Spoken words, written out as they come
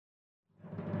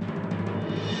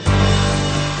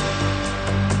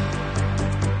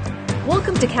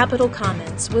Welcome to Capital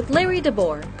Comments with Larry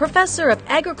DeBoer, Professor of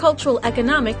Agricultural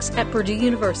Economics at Purdue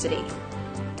University.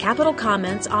 Capital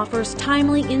Comments offers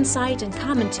timely insight and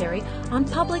commentary on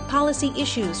public policy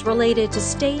issues related to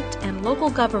state and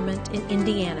local government in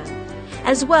Indiana,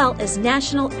 as well as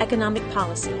national economic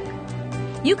policy.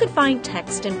 You can find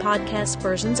text and podcast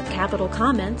versions of Capital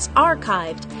Comments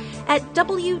archived at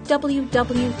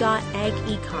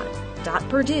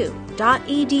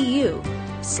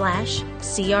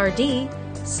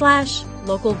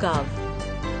www.agecon.purdue.edu/crd/localgov.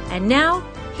 And now,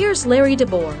 here's Larry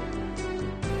DeBoer.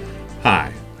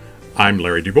 Hi, I'm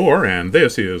Larry DeBoer, and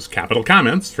this is Capital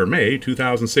Comments for May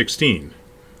 2016.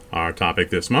 Our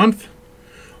topic this month: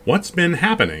 what's been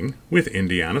happening with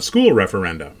Indiana school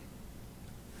referenda?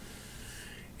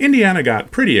 Indiana got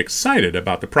pretty excited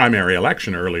about the primary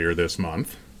election earlier this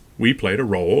month. We played a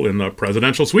role in the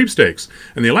presidential sweepstakes,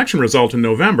 and the election result in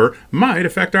November might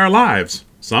affect our lives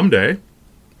someday.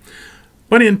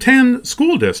 But in 10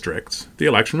 school districts, the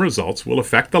election results will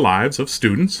affect the lives of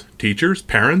students, teachers,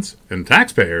 parents, and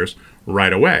taxpayers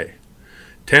right away.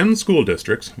 10 school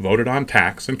districts voted on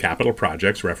tax and capital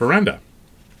projects referenda.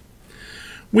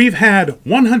 We've had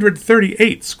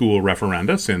 138 school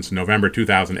referenda since November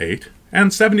 2008,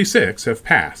 and 76 have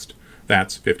passed.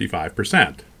 That's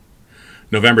 55%.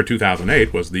 November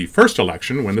 2008 was the first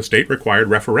election when the state required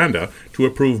referenda to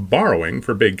approve borrowing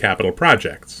for big capital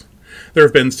projects. There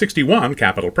have been 61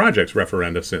 capital projects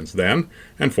referenda since then,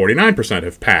 and 49%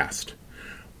 have passed.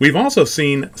 We've also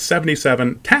seen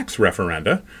 77 tax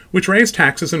referenda, which raise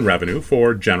taxes and revenue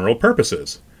for general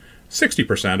purposes.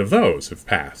 60% of those have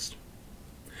passed.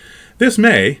 This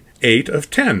May, 8 of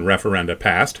 10 referenda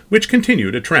passed, which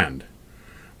continued a trend.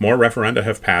 More referenda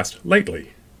have passed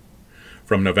lately.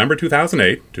 From November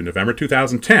 2008 to November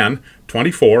 2010,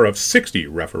 24 of 60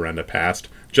 referenda passed,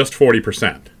 just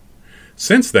 40%.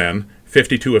 Since then,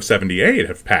 52 of 78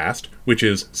 have passed, which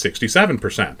is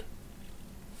 67%.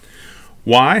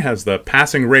 Why has the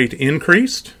passing rate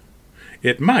increased?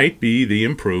 It might be the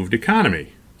improved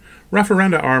economy.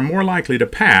 Referenda are more likely to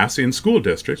pass in school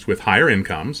districts with higher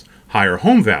incomes, higher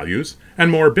home values,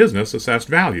 and more business-assessed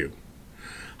value.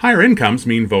 Higher incomes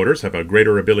mean voters have a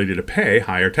greater ability to pay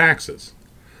higher taxes.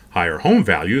 Higher home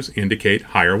values indicate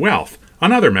higher wealth,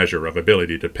 another measure of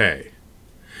ability to pay.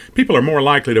 People are more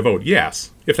likely to vote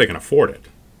yes if they can afford it.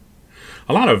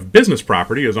 A lot of business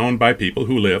property is owned by people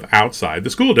who live outside the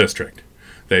school district.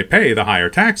 They pay the higher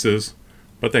taxes,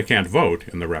 but they can't vote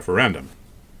in the referendum.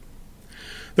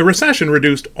 The recession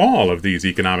reduced all of these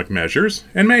economic measures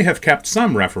and may have kept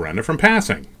some referenda from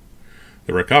passing.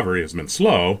 The recovery has been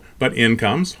slow, but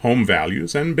incomes, home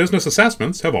values, and business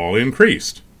assessments have all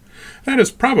increased. That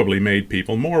has probably made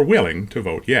people more willing to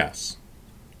vote yes.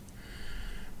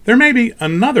 There may be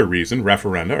another reason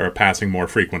referenda are passing more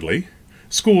frequently.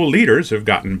 School leaders have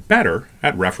gotten better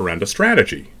at referenda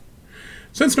strategy.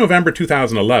 Since November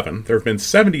 2011, there have been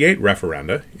 78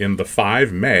 referenda in the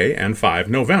 5 May and 5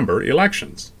 November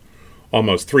elections.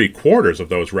 Almost 3/4 of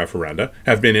those referenda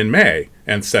have been in May,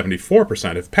 and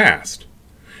 74% have passed.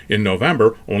 In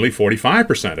November, only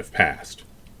 45% have passed.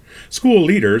 School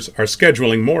leaders are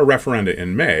scheduling more referenda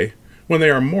in May when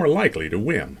they are more likely to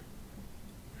win.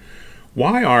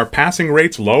 Why are passing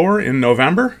rates lower in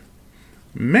November?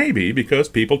 Maybe because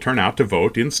people turn out to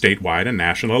vote in statewide and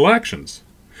national elections.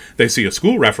 They see a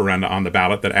school referenda on the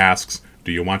ballot that asks,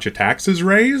 "Do you want your taxes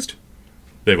raised?"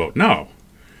 They vote no.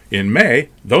 In May,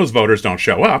 those voters don't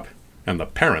show up, and the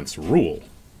parents rule.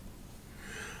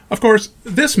 Of course,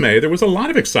 this May there was a lot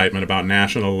of excitement about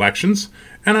national elections,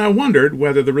 and I wondered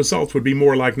whether the results would be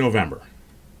more like November.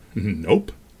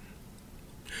 Nope.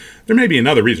 There may be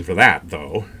another reason for that,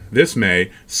 though. This May,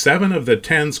 7 of the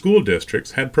 10 school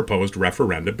districts had proposed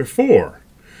referenda before.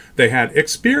 They had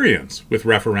experience with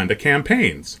referenda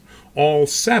campaigns. All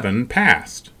 7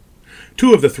 passed.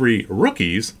 2 of the 3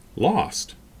 rookies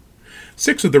lost.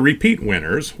 6 of the repeat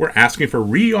winners were asking for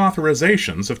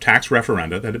reauthorizations of tax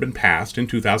referenda that had been passed in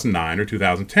 2009 or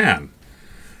 2010.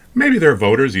 Maybe their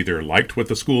voters either liked what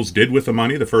the schools did with the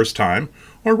money the first time,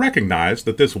 or recognized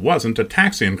that this wasn't a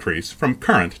tax increase from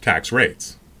current tax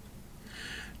rates.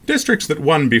 Districts that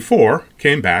won before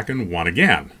came back and won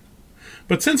again.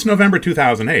 But since November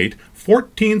 2008,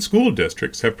 14 school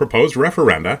districts have proposed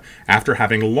referenda after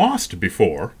having lost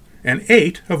before, and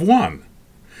 8 have won.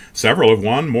 Several have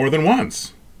won more than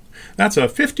once. That's a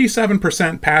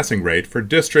 57% passing rate for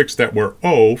districts that were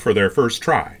O for their first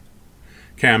try.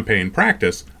 Campaign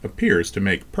practice appears to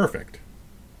make perfect.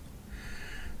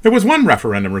 There was one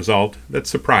referendum result that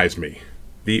surprised me.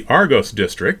 The Argos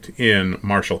district in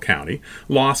Marshall County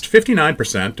lost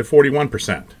 59% to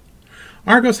 41%.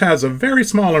 Argos has a very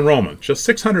small enrollment, just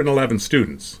 611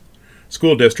 students.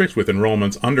 School districts with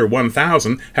enrollments under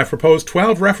 1,000 have proposed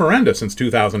 12 referenda since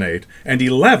 2008, and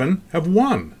 11 have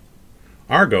won.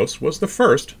 Argos was the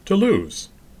first to lose.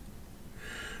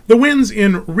 The wins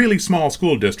in really small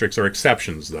school districts are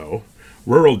exceptions, though.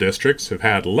 Rural districts have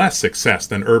had less success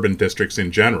than urban districts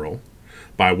in general.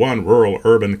 By one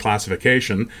rural-urban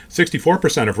classification,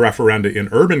 64% of referenda in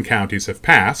urban counties have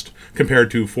passed,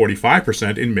 compared to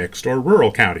 45% in mixed or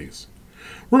rural counties.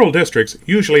 Rural districts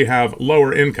usually have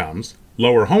lower incomes,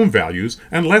 lower home values,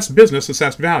 and less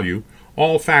business-assessed value,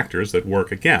 all factors that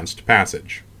work against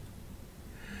passage.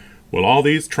 Will all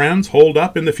these trends hold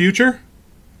up in the future?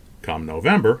 Come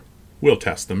November, we'll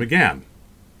test them again.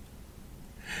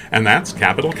 And that's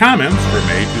Capital Comments for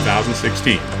May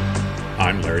 2016.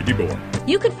 I'm Larry DeBoer.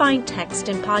 You can find text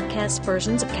and podcast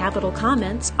versions of Capital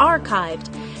Comments archived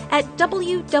at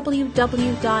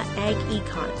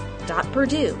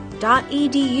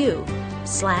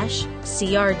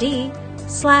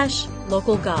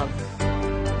www.agecon.purdue.edu/crd/localgov.